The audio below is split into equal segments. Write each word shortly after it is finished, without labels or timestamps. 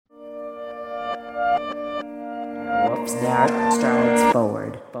Strides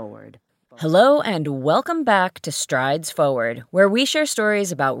Forward. Hello and welcome back to Strides Forward, where we share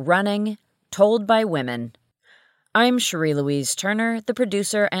stories about running told by women. I'm Cherie Louise Turner, the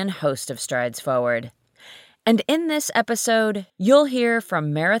producer and host of Strides Forward. And in this episode, you'll hear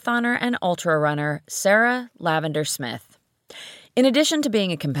from marathoner and ultra runner Sarah Lavender Smith. In addition to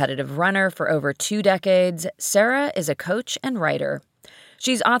being a competitive runner for over 2 decades, Sarah is a coach and writer.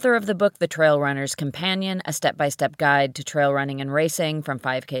 She's author of the book The Trail Runner's Companion, a step-by-step guide to trail running and racing from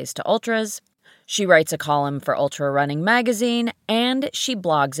 5Ks to ultras. She writes a column for Ultra Running magazine, and she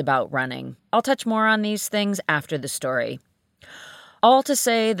blogs about running. I'll touch more on these things after the story. All to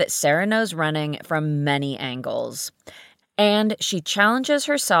say that Sarah knows running from many angles. And she challenges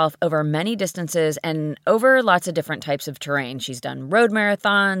herself over many distances and over lots of different types of terrain. She's done road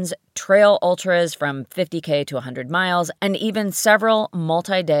marathons, trail ultras from 50K to 100 miles, and even several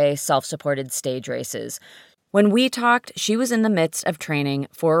multi-day self-supported stage races. When we talked, she was in the midst of training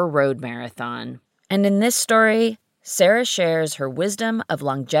for a road marathon. And in this story, Sarah shares her wisdom of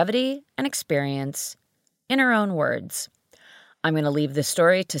longevity and experience in her own words. I'm going to leave the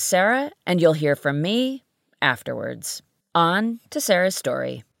story to Sarah, and you'll hear from me afterwards. On to Sarah's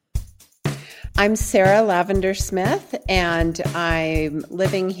story. I'm Sarah Lavender Smith, and I'm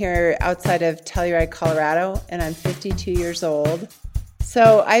living here outside of Telluride, Colorado, and I'm 52 years old.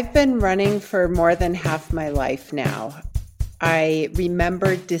 So I've been running for more than half my life now. I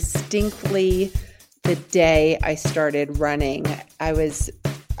remember distinctly the day I started running. I was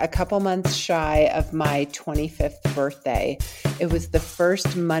a couple months shy of my 25th birthday. It was the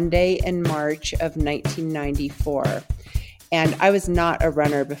first Monday in March of 1994. And I was not a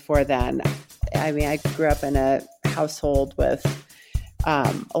runner before then. I mean, I grew up in a household with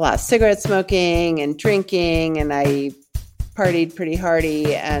a lot of cigarette smoking and drinking, and I partied pretty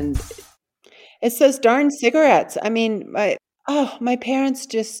hardy. And it's those darn cigarettes. I mean, my parents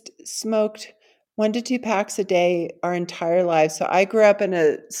just smoked 1 to 2 packs a day our entire lives. So I grew up in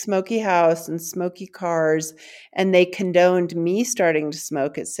a smoky house and smoky cars, and they condoned me starting to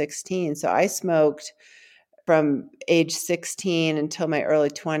smoke at 16. So I smoked from age 16 until my early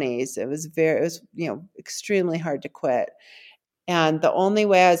 20s. It was extremely hard to quit. And the only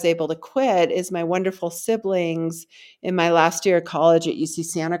way I was able to quit is my wonderful siblings in my last year of college at UC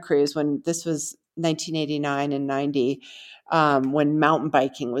Santa Cruz, when this was 1989 and 90, when mountain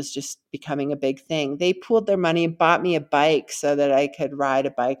biking was just becoming a big thing. They pooled their money and bought me a bike so that I could ride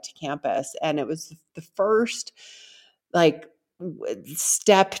a bike to campus. And it was the first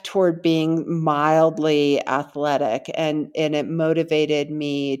step toward being mildly athletic, and it motivated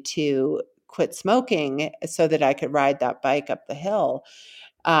me to quit smoking so that I could ride that bike up the hill.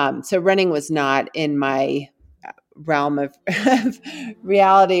 So running was not in my realm of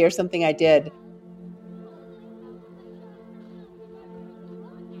reality or something I did.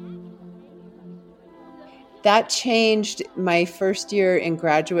 That changed my first year in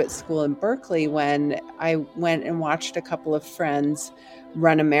graduate school in Berkeley when I went and watched a couple of friends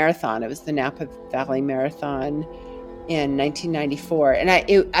run a marathon. It was the Napa Valley Marathon in 1994. And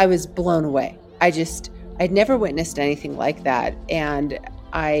I was blown away. I'd never witnessed anything like that. And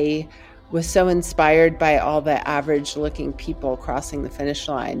I was so inspired by all the average looking people crossing the finish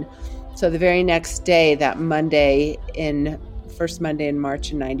line. So the very next day, that first Monday in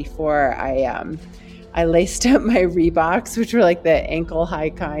March in 94, I laced up my Reeboks, which were like the ankle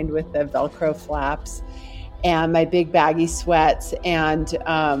high kind with the Velcro flaps, and my big baggy sweats. And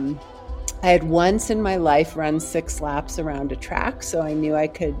I had once in my life run 6 laps around a track, so I knew I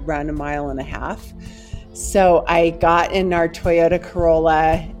could run 1.5 miles. So I got in our Toyota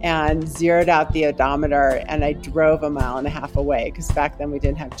Corolla and zeroed out the odometer, and I drove 1.5 miles away, because back then we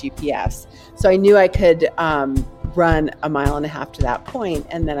didn't have GPS. So I knew I could run 1.5 miles to that point,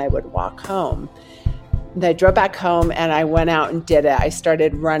 and then I would walk home. And I drove back home and I went out and did it. I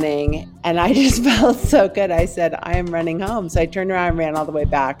started running and I just felt so good. I said, I am running home. So I turned around and ran all the way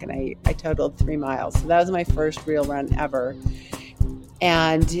back, and I totaled 3 miles. So that was my first real run ever.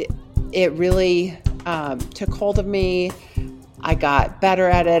 And it really took hold of me. I got better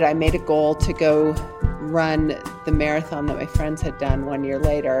at it. I made a goal to go run the marathon that my friends had done 1 year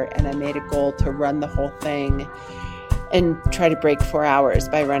later. And I made a goal to run the whole thing and try to break 4 hours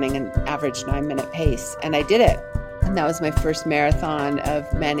by running an average 9-minute pace. And I did it. And that was my first marathon of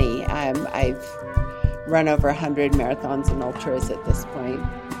many. I've run over 100 marathons and ultras at this point.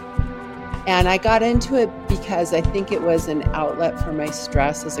 And I got into it because I think it was an outlet for my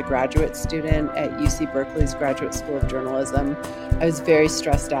stress as a graduate student at UC Berkeley's Graduate School of Journalism. I was very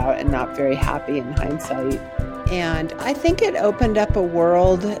stressed out and not very happy in hindsight. And I think it opened up a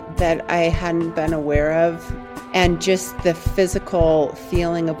world that I hadn't been aware of. And just the physical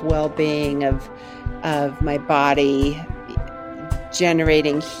feeling of well-being of my body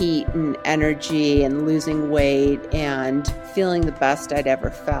generating heat and energy and losing weight and feeling the best I'd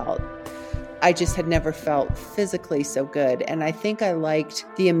ever felt. I just had never felt physically so good. And I think I liked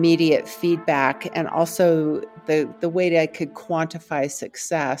the immediate feedback and also the way that I could quantify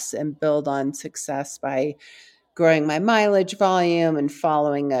success and build on success by growing my mileage volume and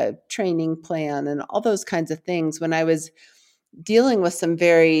following a training plan and all those kinds of things. When I was dealing with some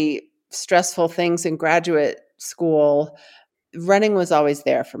very stressful things in graduate school, running was always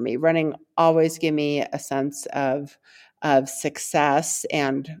there for me. Running always gave me a sense of success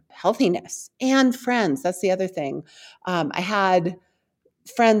and healthiness and friends. That's the other thing. I had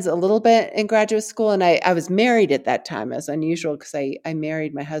friends a little bit in graduate school, and I was married at that time. It was unusual because I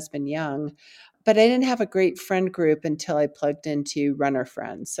married my husband young, but I didn't have a great friend group until I plugged into Runner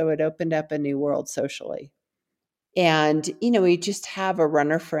Friends. So it opened up a new world socially. And, we just have a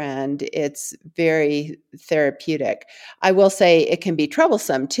runner friend. It's very therapeutic. I will say it can be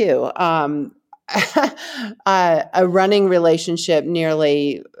troublesome too. A running relationship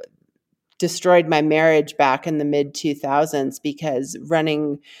nearly destroyed my marriage back in the mid 2000s because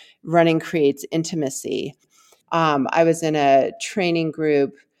running creates intimacy. I was in a training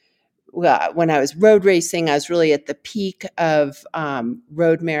group. When I was road racing, I was really at the peak of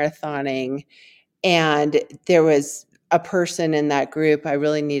road marathoning. And there was a person in that group I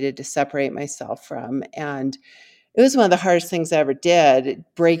really needed to separate myself from. And it was one of the hardest things I ever did,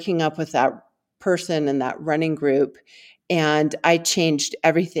 breaking up with that person in that running group. And I changed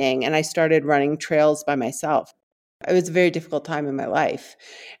everything and I started running trails by myself. It was a very difficult time in my life.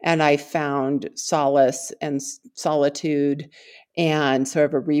 And I found solace and solitude and sort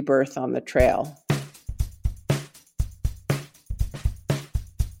of a rebirth on the trail.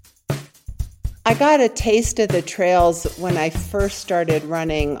 I got a taste of the trails when I first started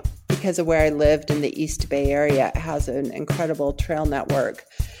running because of where I lived in the East Bay area. It has an incredible trail network.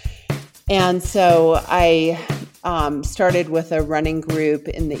 And so I started with a running group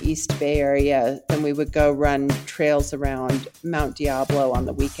in the East Bay area, and we would go run trails around Mount Diablo on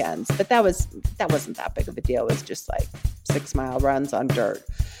the weekends. But that wasn't that big of a deal. It was just like 6-mile runs on dirt.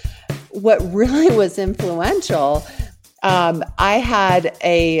 What really was influential, I had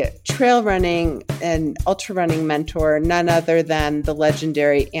a trail running and ultra running mentor, none other than the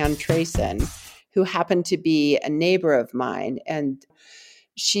legendary Ann Trayson, who happened to be a neighbor of mine. And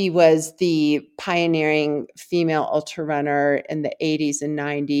she was the pioneering female ultra runner in the 80s and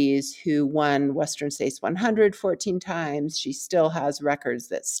 90s who won Western States 100 14 times. She still has records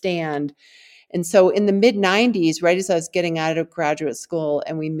that stand. And so in the mid 90s, right as I was getting out of graduate school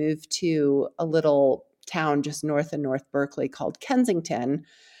and we moved to a little town just north of North Berkeley called Kensington,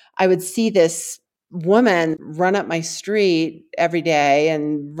 I would see this woman run up my street every day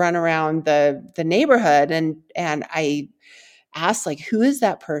and run around the neighborhood. And I asked, like, who is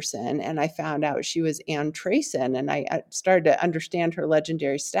that person? And I found out she was Ann Trayson. And I started to understand her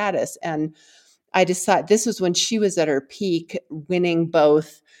legendary status. And I decided this was when she was at her peak, winning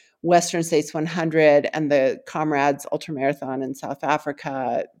both Western States 100 and the Comrades Ultramarathon in South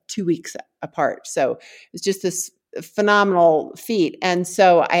Africa 2 weeks apart. So it was just this phenomenal feat. And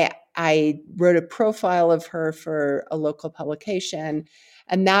so I wrote a profile of her for a local publication.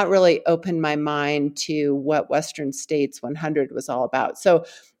 And that really opened my mind to what Western States 100 was all about. So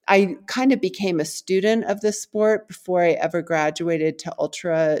I kind of became a student of this sport before I ever graduated to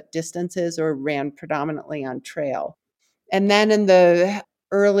ultra distances or ran predominantly on trail. And then in the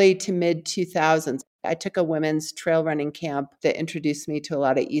early to mid 2000s, I took a women's trail running camp that introduced me to a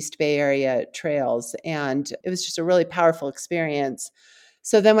lot of East Bay area trails. And it was just a really powerful experience.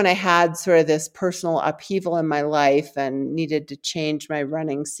 So then when I had sort of this personal upheaval in my life and needed to change my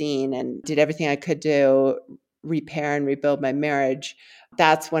running scene and did everything I could to repair and rebuild my marriage,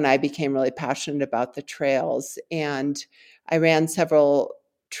 that's when I became really passionate about the trails. And I ran several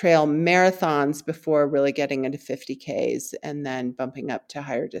trail marathons before really getting into 50Ks and then bumping up to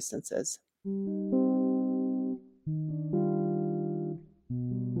higher distances.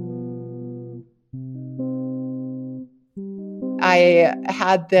 I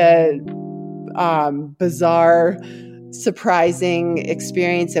had the bizarre, surprising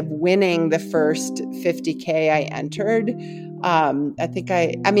experience of winning the first 50K I entered.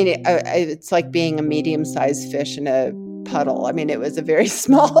 It's like being a medium-sized fish in a puddle. I mean, it was a very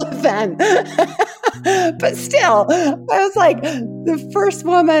small event, but still, I was like the first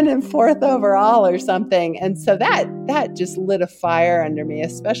woman and fourth overall or something. And so that just lit a fire under me,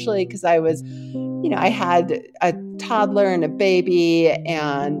 especially because I was I had a toddler and a baby,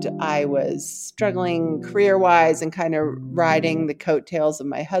 and I was struggling career-wise and kind of riding the coattails of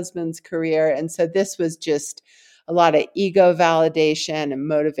my husband's career. And so this was just a lot of ego validation and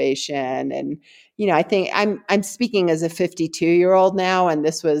motivation. And, I think I'm speaking as a 52-year-old now, and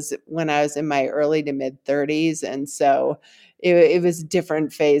this was when I was in my early to mid 30s. And so it was a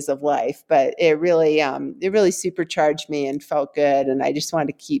different phase of life, but it really supercharged me and felt good. And I just wanted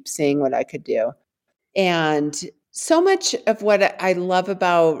to keep seeing what I could do. And so much of what I love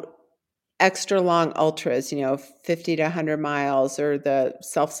about extra long ultras, 50 to 100 miles, or the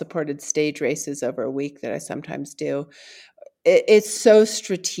self-supported stage races over a week that I sometimes do, it's so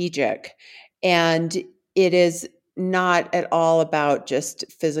strategic. And it is not at all about just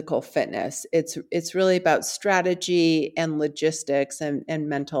physical fitness. It's really about strategy and logistics and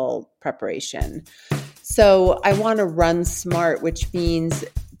mental preparation. So I want to run smart, which means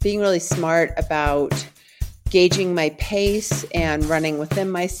being really smart about gauging my pace and running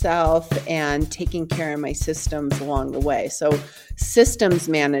within myself and taking care of my systems along the way. So systems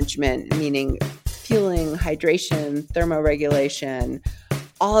management, meaning fueling, hydration, thermoregulation,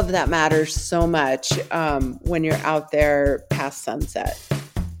 all of that matters so much when you're out there past sunset.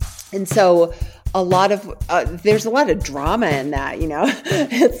 And so there's a lot of drama in that,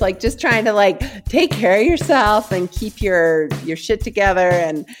 it's like just trying to take care of yourself and keep your shit together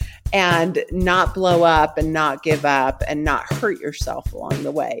and not blow up and not give up and not hurt yourself along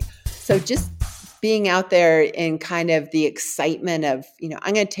the way. So just being out there in kind of the excitement of,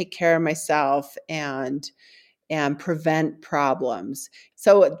 I'm going to take care of myself and prevent problems.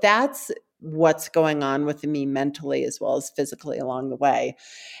 So that's what's going on with me mentally as well as physically along the way.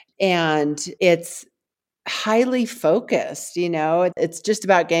 And it's highly focused, it's just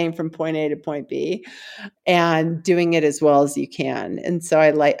about getting from point A to point B and doing it as well as you can. And so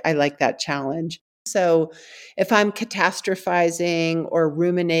I like that challenge. So if I'm catastrophizing or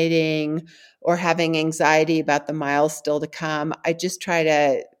ruminating or having anxiety about the miles still to come, I just try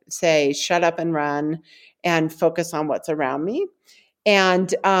to say, shut up and run and focus on what's around me.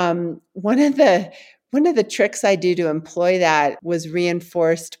 And one of the tricks I do to employ that was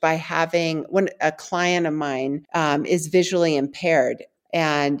reinforced by having a client of mine is visually impaired,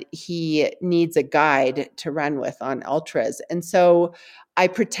 and he needs a guide to run with on ultras. And so I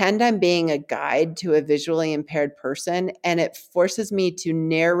pretend I'm being a guide to a visually impaired person, and it forces me to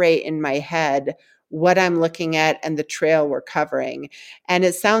narrate in my head what I'm looking at and the trail we're covering. And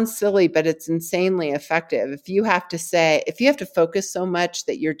it sounds silly, but it's insanely effective. If you have to focus so much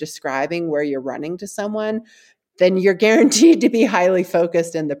that you're describing where you're running to someone, then you're guaranteed to be highly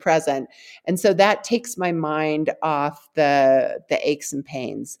focused in the present. And so that takes my mind off the aches and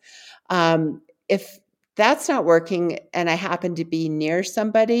pains. If that's not working and I happen to be near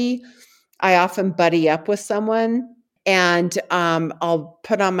somebody, I often buddy up with someone, and I'll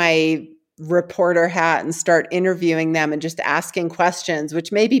put on my reporter hat and start interviewing them and just asking questions,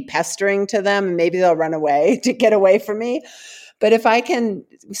 which may be pestering to them, and maybe they'll run away to get away from me. But if I can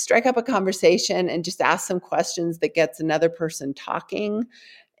strike up a conversation and just ask some questions that gets another person talking,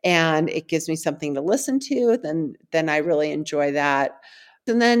 and it gives me something to listen to, then I really enjoy that.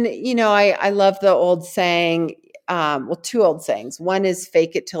 And then, I love the old saying, two old sayings. One is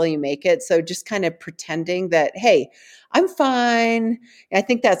fake it till you make it. So just kind of pretending that, hey, I'm fine. I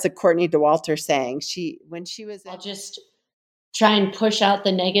think that's a Courtney DeWalter saying. I'll just try and push out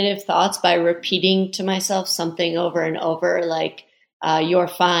the negative thoughts by repeating to myself something over and over, like, you're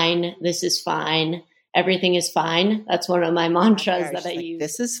fine. This is fine. Everything is fine. That's one of my mantras that I use.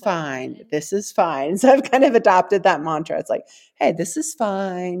 This is fine. This is fine. So I've kind of adopted that mantra. It's like, hey, this is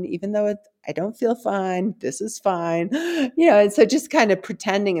fine. Even though I don't feel fine, this is fine. And so just kind of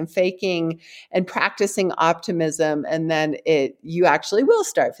pretending and faking and practicing optimism. And then you actually will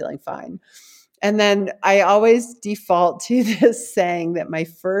start feeling fine. And then I always default to this saying that my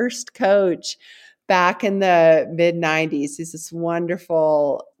first coach back in the mid 90s, he's this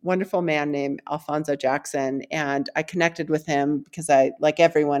wonderful, wonderful man named Alfonso Jackson. And I connected with him because like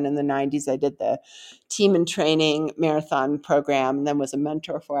everyone in the 90s, I did the team and training marathon program and then was a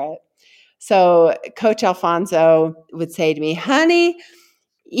mentor for it. So Coach Alfonso would say to me, honey,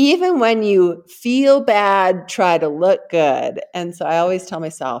 even when you feel bad, try to look good. And so I always tell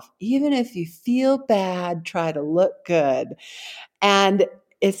myself, even if you feel bad, try to look good. And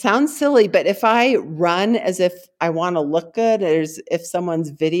it sounds silly, but if I run as if I want to look good, as if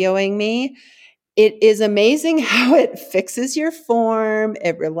someone's videoing me, it is amazing how it fixes your form,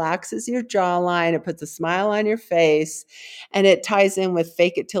 it relaxes your jawline, it puts a smile on your face, and it ties in with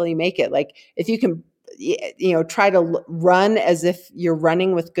fake it till you make it. Like if you can try to run as if you're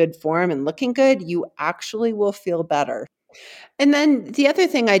running with good form and looking good, you actually will feel better. And then the other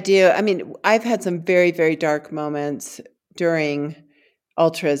thing I do, I mean, I've had some very, very dark moments during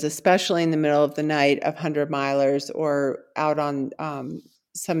ultras, especially in the middle of the night of 100-milers or out on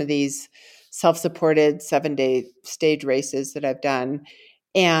some of these self-supported 7-day stage races that I've done.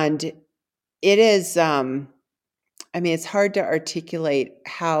 And it is, it's hard to articulate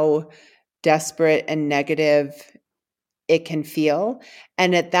how desperate and negative it can feel.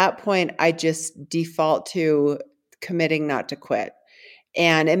 And at that point, I just default to committing not to quit.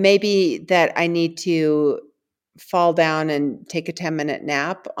 And it may be that I need to fall down and take a 10-minute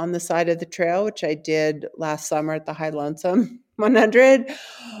nap on the side of the trail, which I did last summer at the High Lonesome 100,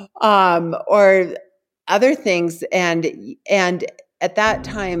 or other things. And at that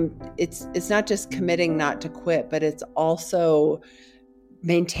time, it's not just committing not to quit, but it's also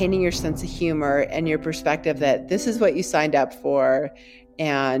maintaining your sense of humor and your perspective that this is what you signed up for,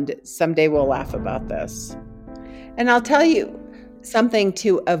 and someday we'll laugh about this. And I'll tell you something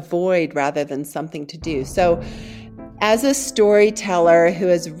to avoid rather than something to do. So as a storyteller who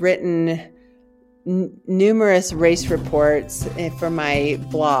has written numerous race reports for my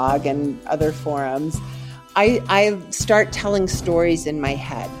blog and other forums, I start telling stories in my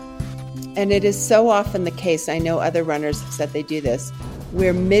head. And it is so often the case, I know other runners have said they do this,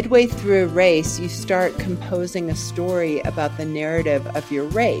 where midway through a race, you start composing a story about the narrative of your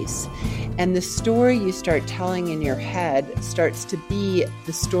race. And the story you start telling in your head starts to be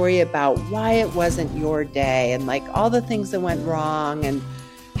the story about why it wasn't your day and like all the things that went wrong and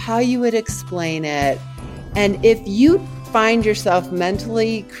how you would explain it. And if you find yourself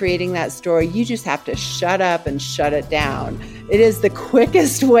mentally creating that story, you just have to shut up and shut it down. It is the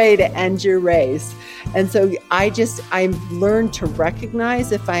quickest way to end your race. And so I've learned to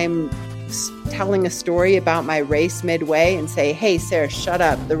recognize if I'm telling a story about my race midway and say, hey, Sarah, shut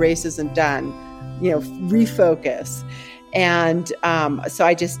up. The race isn't done. Refocus. And so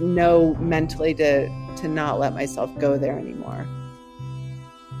I just know mentally to not let myself go there anymore.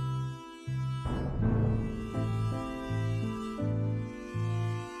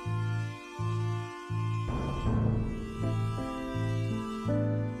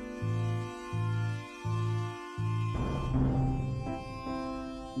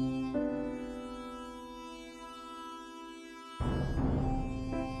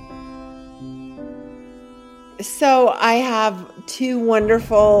 So I have two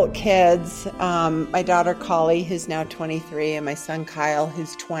wonderful kids, my daughter Collie, who's now 23, and my son Kyle,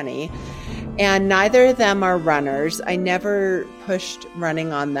 who's 20. And neither of them are runners. I never pushed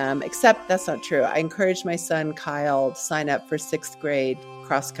running on them, except that's not true. I encouraged my son Kyle to sign up for 6th grade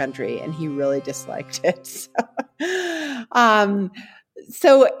cross country, and he really disliked it.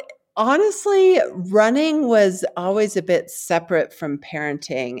 So honestly, running was always a bit separate from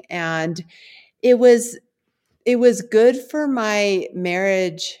parenting, and it was good for my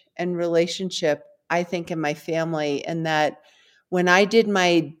marriage and relationship, I think, in my family, in that when I did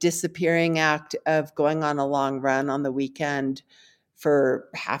my disappearing act of going on a long run on the weekend for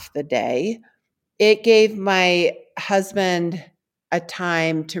half the day, it gave my husband a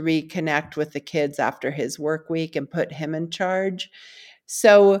time to reconnect with the kids after his work week and put him in charge.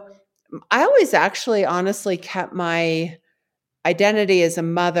 So I always actually honestly kept my identity as a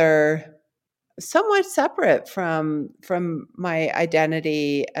mother somewhat separate from my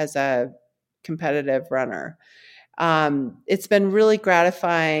identity as a competitive runner. It's been really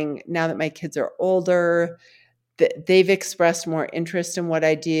gratifying now that my kids are older. They've expressed more interest in what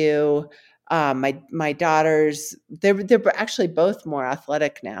I do. My daughters, they're actually both more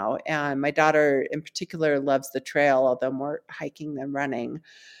athletic now. And my daughter in particular loves the trail, although more hiking than running.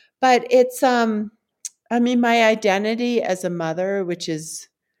 But it's, my identity as a mother, which is,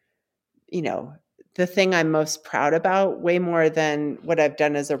 the thing I'm most proud about, way more than what I've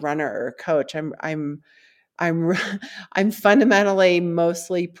done as a runner or a coach. I'm fundamentally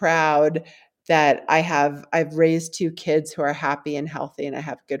mostly proud that I've raised two kids who are happy and healthy, and I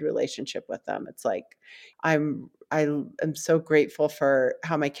have a good relationship with them. It's like I am so grateful for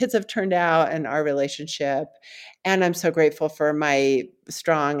how my kids have turned out and our relationship, and I'm so grateful for my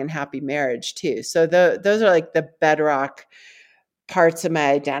strong and happy marriage too. So those are like the bedrock parts of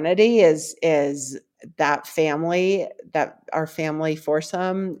my identity is that family, that our family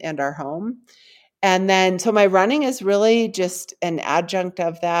foursome and our home. And then, so my running is really just an adjunct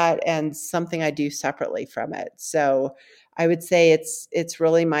of that and something I do separately from it. So I would say it's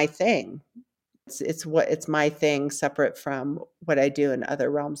really my thing. It's my thing separate from what I do in other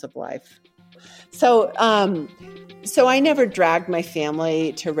realms of life. So I never dragged my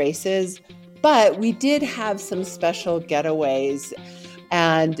family to races. But we did have some special getaways,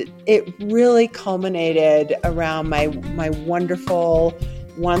 and it really culminated around my wonderful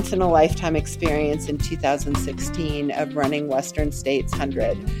once-in-a-lifetime experience in 2016 of running Western States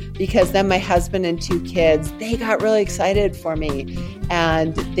 100, because then my husband and 2 kids, they got really excited for me.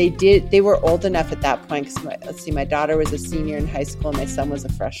 And they were old enough at that point, because my daughter was a senior in high school and my son was a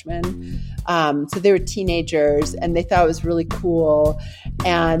freshman. So they were teenagers, and they thought it was really cool.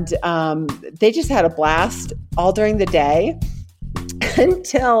 And they just had a blast all during the day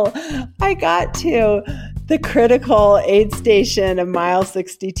until I got to the critical aid station of mile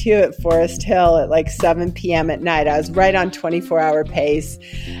 62 at Forest Hill at like 7 p.m. at night. I was right on 24-hour pace.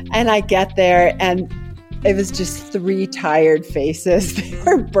 And I get there, and it was just 3 tired faces. They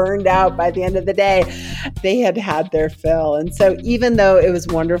were burned out by the end of the day. They had had their fill. And so even though it was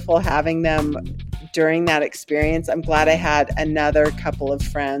wonderful having them during that experience, I'm glad I had another couple of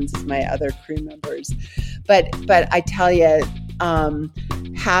friends as my other crew members. But I tell you,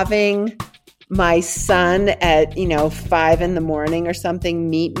 having my son at 5 a.m. or something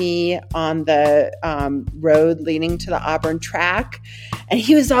meet me on the road leading to the Auburn track, and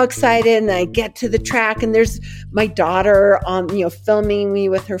he was all excited. And I get to the track, and there's my daughter on filming me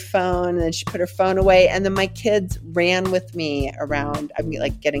with her phone, and then she put her phone away, and then my kids ran with me around. I'm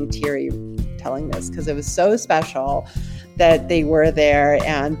like getting teary telling this because it was so special that they were there,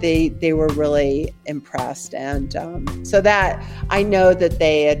 and they were really impressed. And so that I know that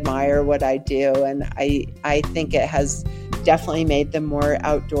they admire what I do, and I think it has definitely made them more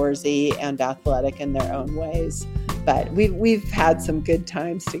outdoorsy and athletic in their own ways. But we've had some good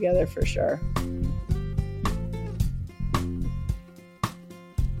times together for sure.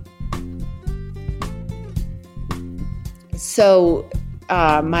 So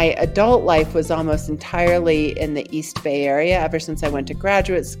my adult life was almost entirely in the East Bay area ever since I went to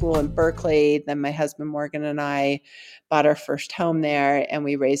graduate school in Berkeley. Then my husband Morgan and I bought our first home there, and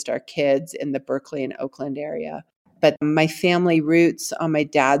we raised our kids in the Berkeley and Oakland area. But my family roots on my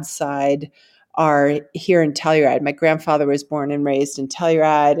dad's side are here in Telluride. My grandfather was born and raised in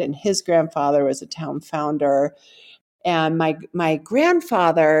Telluride, and his grandfather was a town founder. And my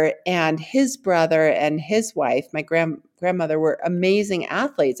grandfather and his brother and his wife, my grandmother, were amazing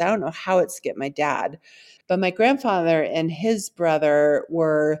athletes. I don't know how it skipped my dad, but my grandfather and his brother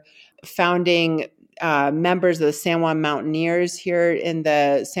were founding members of the San Juan Mountaineers here in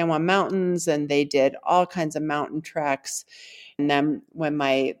the San Juan Mountains, and they did all kinds of mountain treks. And then when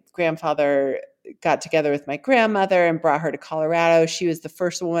my grandfather got together with my grandmother and brought her to Colorado, she was the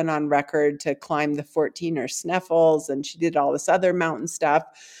first woman on record to climb the 14er Sneffels, and she did all this other mountain stuff.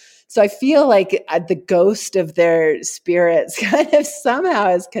 So I feel like the ghost of their spirits kind of somehow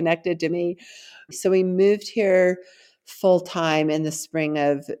is connected to me. So we moved here full-time in the spring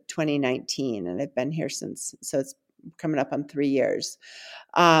of 2019, and I've been here since, so it's coming up on 3 years.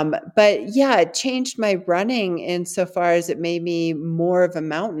 But yeah, it changed my running insofar as it made me more of a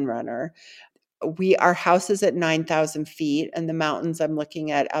mountain runner. Our house is at 9,000 feet, and the mountains I'm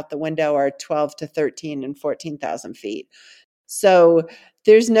looking at out the window are 12 to 13 and 14,000 feet. So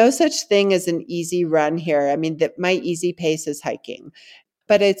there's no such thing as an easy run here. I mean, my easy pace is hiking,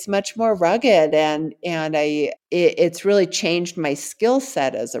 but it's much more rugged, and it's really changed my skill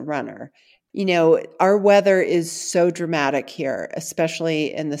set as a runner. Our weather is so dramatic here,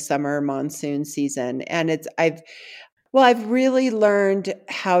 especially in the summer monsoon season, and I've really learned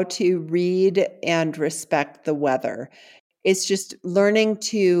how to read and respect the weather. It's just learning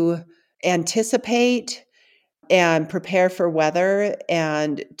to anticipate and prepare for weather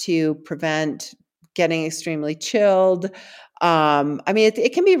and to prevent getting extremely chilled.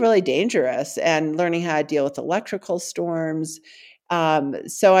 It can be really dangerous, and learning how to deal with electrical storms.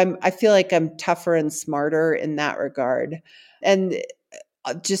 So I feel like I'm tougher and smarter in that regard. And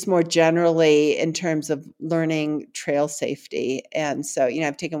just more generally in terms of learning trail safety. And so,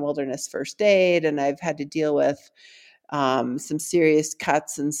 I've taken wilderness first aid, and I've had to deal with some serious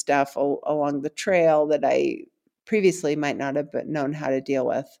cuts and stuff along the trail that I previously might not have known how to deal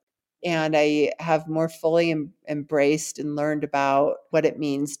with. And I have more fully embraced and learned about what it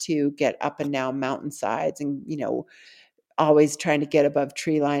means to get up and down mountainsides, and, always trying to get above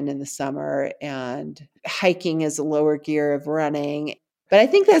tree line in the summer, and hiking is a lower gear of running. But I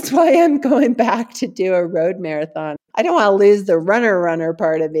think that's why I'm going back to do a road marathon. I don't want to lose the runner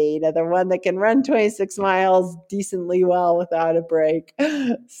part of me, the one that can run 26 miles decently well without a break.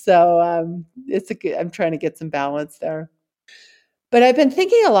 So I'm trying to get some balance there. But I've been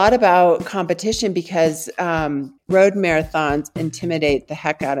thinking a lot about competition because road marathons intimidate the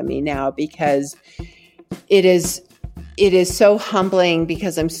heck out of me now, because it is it is so humbling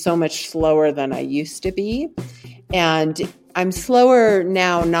because I'm so much slower than I used to be. And I'm slower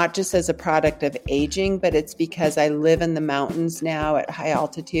now, not just as a product of aging, but it's because I live in the mountains now at high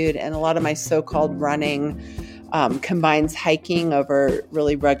altitude. And a lot of my so-called running combines hiking over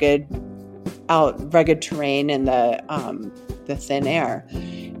really rugged terrain in the thin air.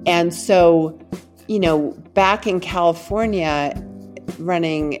 And so, back in California,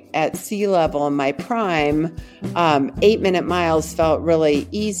 running at sea level in my prime, 8-minute miles felt really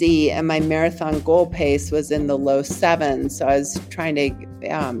easy, and my marathon goal pace was in the low 7s. So I was trying to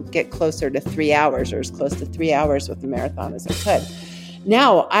get closer to 3 hours, or as close to 3 hours with the marathon as I could.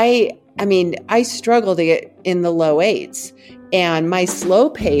 Now, I struggle to get in the low 8s, and my slow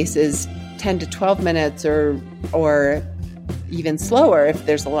pace is 10 to 12 minutes or even slower if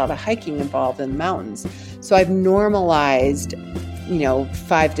there's a lot of hiking involved in the mountains. So I've normalized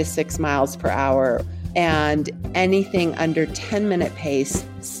 5 to 6 miles per hour, and anything under 10-minute pace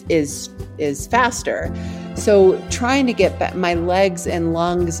is faster. So trying to get my legs and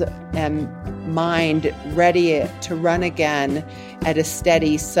lungs and mind ready to run again at a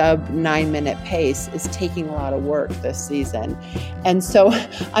steady sub 9-minute pace is taking a lot of work this season. And so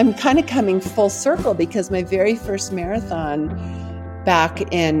I'm kind of coming full circle, because my very first marathon back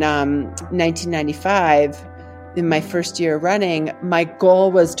in 1995, in my first year running, my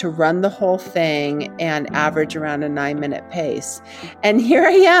goal was to run the whole thing and average around a 9-minute pace. And here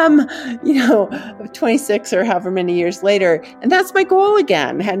I am, 26 or however many years later, and that's my goal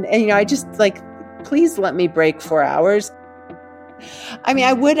again. And I just please let me break 4 hours.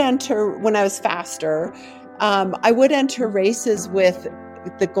 I would enter, when I was faster, I would enter races with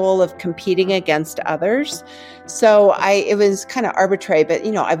the goal of competing against others. So it was kind of arbitrary, but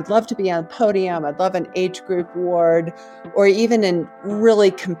I would love to be on the podium. I'd love an age group award, or even in really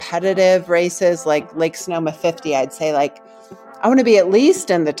competitive races like Lake Sonoma 50, I'd say I want to be at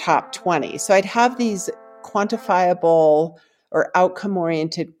least in the top 20. So I'd have these quantifiable or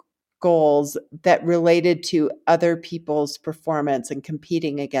outcome-oriented goals that related to other people's performance and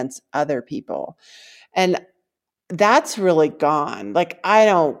competing against other people. And that's really gone. I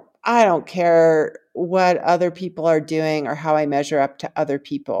don't care what other people are doing or how I measure up to other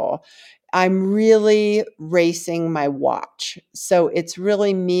people. I'm really racing my watch. So it's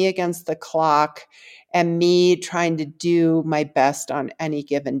really me against the clock and me trying to do my best on any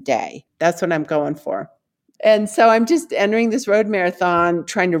given day. That's what I'm going for. And so I'm just entering this road marathon,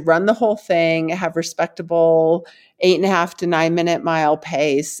 trying to run the whole thing, have respectable 8.5 to 9-minute mile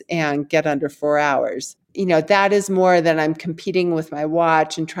pace, and get under 4 hours. That is more than I'm competing with my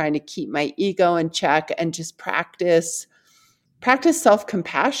watch and trying to keep my ego in check, and just practice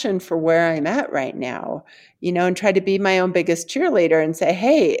self-compassion for where I'm at right now, and try to be my own biggest cheerleader and say,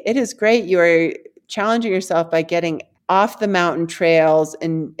 hey, it is great. You are challenging yourself by getting off the mountain trails.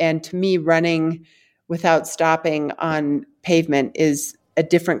 And to me, running without stopping on pavement is a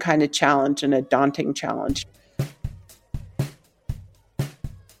different kind of challenge and a daunting challenge.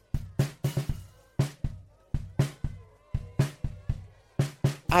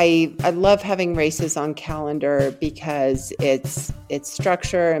 I love having races on calendar because it's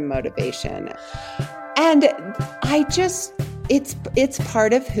structure and motivation. And it's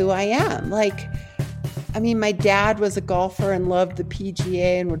part of who I am. My dad was a golfer and loved the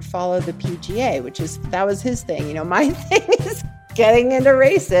PGA and would follow the PGA, that was his thing. My thing is getting into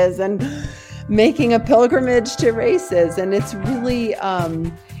races and making a pilgrimage to races. And it's really,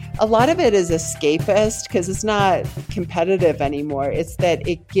 a lot of it is escapist because it's not competitive anymore. It's that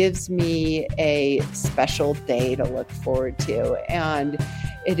it gives me a special day to look forward to. And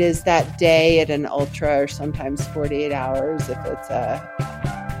it is that day at an ultra, or sometimes 48 hours if it's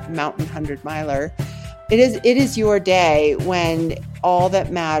a mountain 100-miler. It is your day when all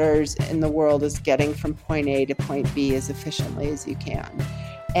that matters in the world is getting from point A to point B as efficiently as you can.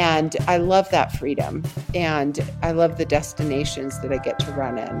 And I love that freedom, and I love the destinations that I get to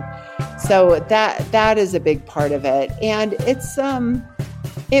run in. So that is a big part of it. And it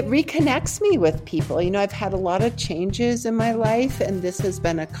reconnects me with people. I've had a lot of changes in my life, and this has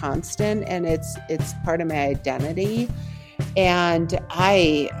been a constant, and it's part of my identity. And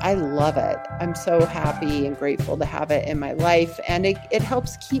I love it. I'm so happy and grateful to have it in my life, and it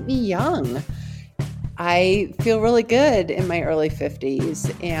helps keep me young. I feel really good in my early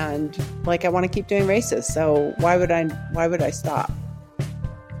 50s, and I want to keep doing races. So why would I stop?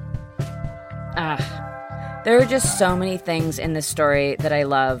 There are just so many things in this story that I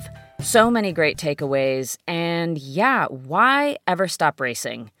love. So many great takeaways. And yeah, why ever stop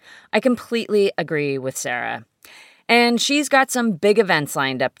racing? I completely agree with Sarah. And she's got some big events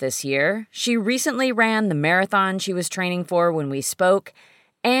lined up this year. She recently ran the marathon she was training for when we spoke,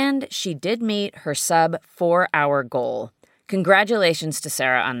 and she did meet her sub-4-hour goal. Congratulations to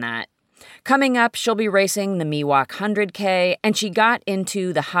Sarah on that. Coming up, she'll be racing the Miwok 100K, and she got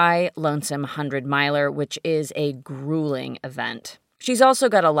into the High Lonesome 100-miler, which is a grueling event. She's also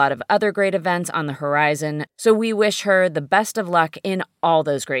got a lot of other great events on the horizon, so we wish her the best of luck in all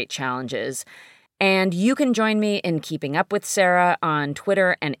those great challenges. And you can join me in keeping up with Sarah on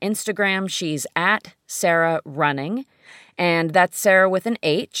Twitter and Instagram. She's at Sarah Running, and that's Sarah with an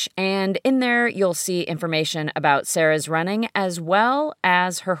H. And in there, you'll see information about Sarah's running as well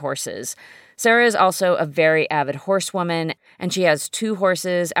as her horses. Sarah is also a very avid horsewoman, and she has 2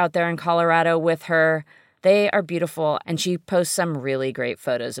 horses out there in Colorado with her. They are beautiful, and she posts some really great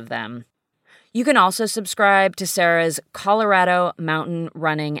photos of them. You can also subscribe to Sarah's Colorado Mountain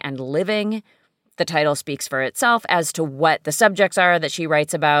Running and Living. The title speaks for itself as to what the subjects are that she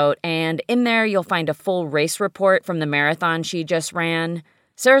writes about, and in there you'll find a full race report from the marathon she just ran.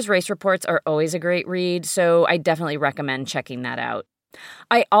 Sarah's race reports are always a great read, so I definitely recommend checking that out.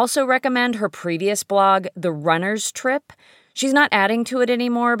 I also recommend her previous blog, The Runner's Trip. She's not adding to it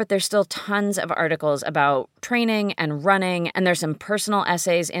anymore, but there's still tons of articles about training and running, and there's some personal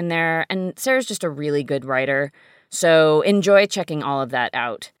essays in there, and Sarah's just a really good writer, so enjoy checking all of that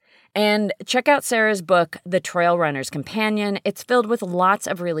out. And check out Sarah's book, The Trail Runner's Companion. It's filled with lots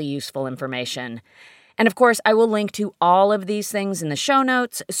of really useful information. And of course, I will link to all of these things in the show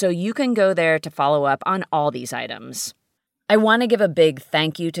notes, so you can go there to follow up on all these items. I want to give a big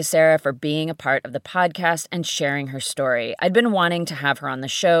thank you to Sarah for being a part of the podcast and sharing her story. I'd been wanting to have her on the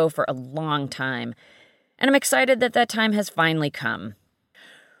show for a long time, and I'm excited that that time has finally come.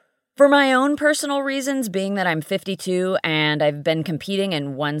 For my own personal reasons, being that I'm 52 and I've been competing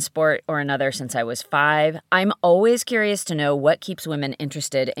in one sport or another since I was 5, I'm always curious to know what keeps women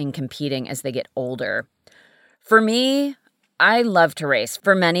interested in competing as they get older. For me, I love to race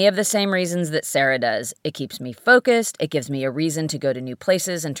for many of the same reasons that Sarah does. It keeps me focused, it gives me a reason to go to new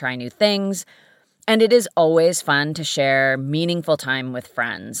places and try new things, and it is always fun to share meaningful time with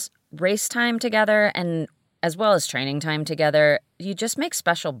friends. Race time together and as well as training time together, you just make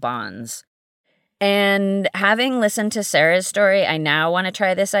special bonds. And having listened to Sarah's story, I now want to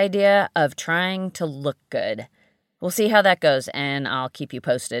try this idea of trying to look good. We'll see how that goes, and I'll keep you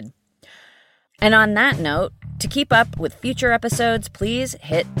posted. And on that note, to keep up with future episodes, please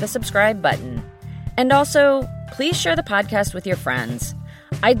hit the subscribe button. And also, please share the podcast with your friends.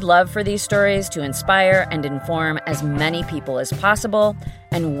 I'd love for these stories to inspire and inform as many people as possible,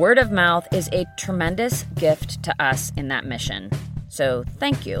 and word of mouth is a tremendous gift to us in that mission. So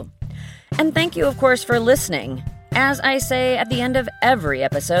thank you. And thank you, of course, for listening. As I say at the end of every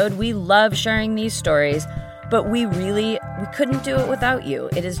episode, we love sharing these stories, but we couldn't do it without you.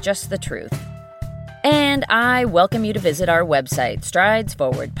 It is just the truth. And I welcome you to visit our website,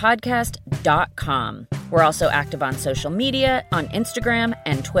 stridesforwardpodcast.com. We're also active on social media, on Instagram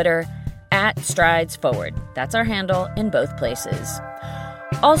and Twitter, at stridesforward. That's our handle in both places.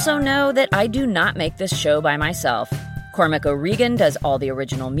 Also know that I do not make this show by myself. Cormac O'Regan does all the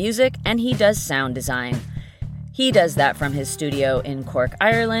original music, and he does sound design. He does that from his studio in Cork,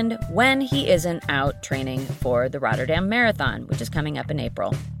 Ireland, when he isn't out training for the Rotterdam Marathon, which is coming up in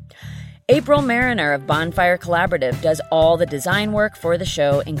April. April Mariner of Bonfire Collaborative does all the design work for the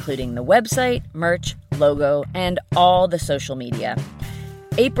show, including the website, merch, logo, and all the social media.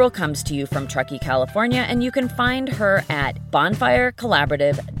 April comes to you from Truckee, California, and you can find her at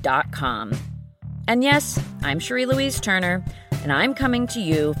bonfirecollaborative.com. And yes, I'm Cherie Louise Turner, and I'm coming to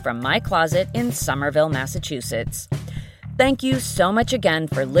you from my closet in Somerville, Massachusetts. Thank you so much again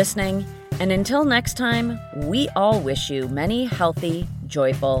for listening, and until next time, we all wish you many healthy,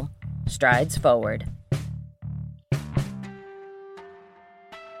 joyful strides forward.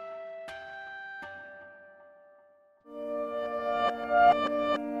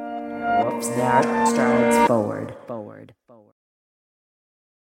 Whoops, that strides forward.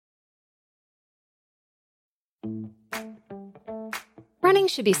 Running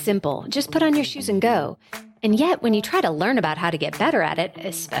should be simple. Just put on your shoes and go. And yet, when you try to learn about how to get better at it,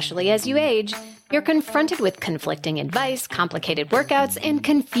 especially as you age, you're confronted with conflicting advice, complicated workouts, and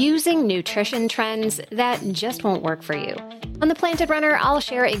confusing nutrition trends that just won't work for you. On The Planted Runner, I'll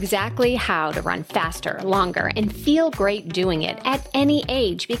share exactly how to run faster, longer, and feel great doing it at any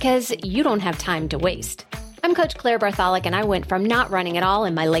age because you don't have time to waste. I'm Coach Claire Bartholic, and I went from not running at all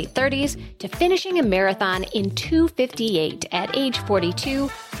in my late 30s to finishing a marathon in 2:58 at age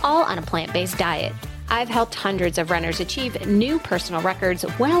 42, all on a plant-based diet. I've helped hundreds of runners achieve new personal records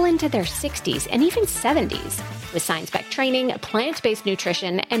well into their 60s and even 70s with science-backed training, plant-based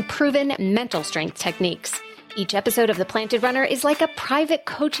nutrition, and proven mental strength techniques. Each episode of The Planted Runner is like a private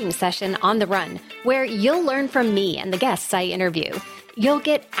coaching session on the run, where you'll learn from me and the guests I interview. You'll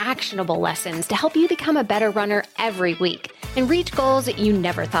get actionable lessons to help you become a better runner every week and reach goals that you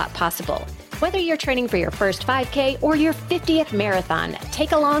never thought possible. Whether you're training for your first 5K or your 50th marathon,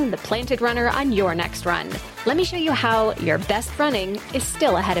 take along The Planted Runner on your next run. Let me show you how your best running is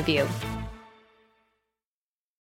still ahead of you.